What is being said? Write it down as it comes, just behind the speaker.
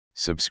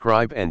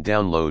Subscribe and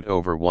download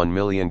over 1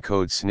 million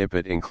code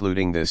snippet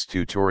including this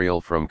tutorial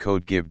from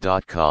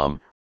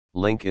codegive.com,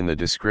 link in the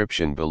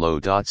description below.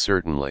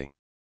 Certainly.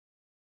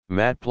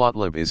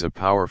 Matplotlib is a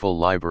powerful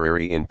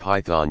library in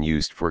Python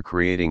used for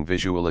creating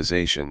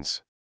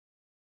visualizations.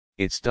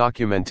 Its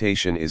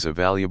documentation is a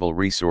valuable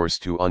resource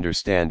to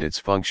understand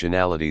its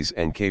functionalities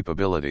and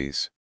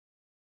capabilities.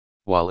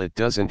 While it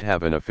doesn't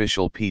have an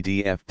official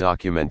PDF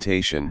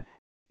documentation,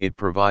 it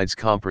provides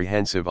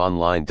comprehensive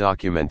online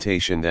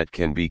documentation that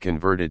can be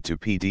converted to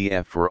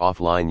PDF for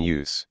offline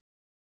use.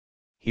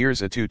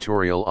 Here's a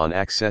tutorial on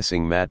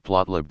accessing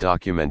Matplotlib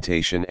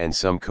documentation and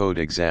some code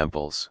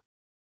examples.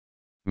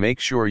 Make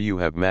sure you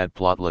have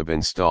Matplotlib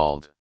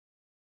installed.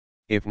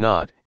 If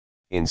not,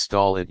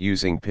 install it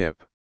using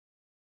pip.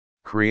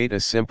 Create a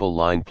simple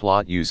line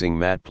plot using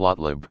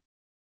Matplotlib.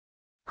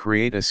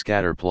 Create a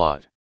scatter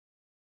plot.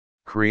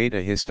 Create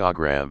a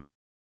histogram.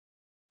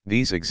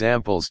 These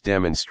examples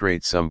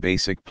demonstrate some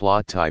basic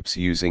plot types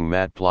using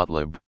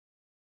Matplotlib.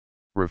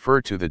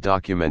 Refer to the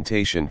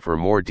documentation for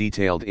more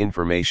detailed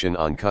information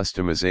on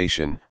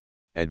customization,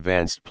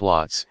 advanced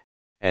plots,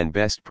 and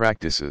best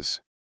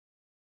practices.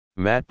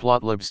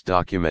 Matplotlib's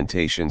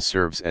documentation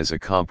serves as a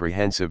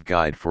comprehensive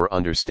guide for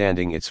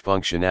understanding its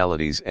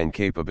functionalities and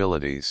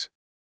capabilities.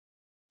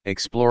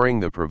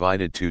 Exploring the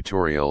provided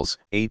tutorials,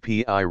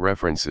 API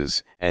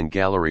references, and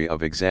gallery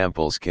of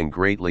examples can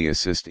greatly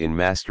assist in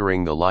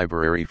mastering the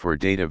library for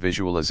data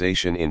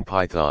visualization in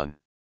Python.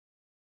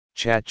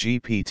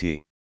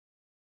 ChatGPT.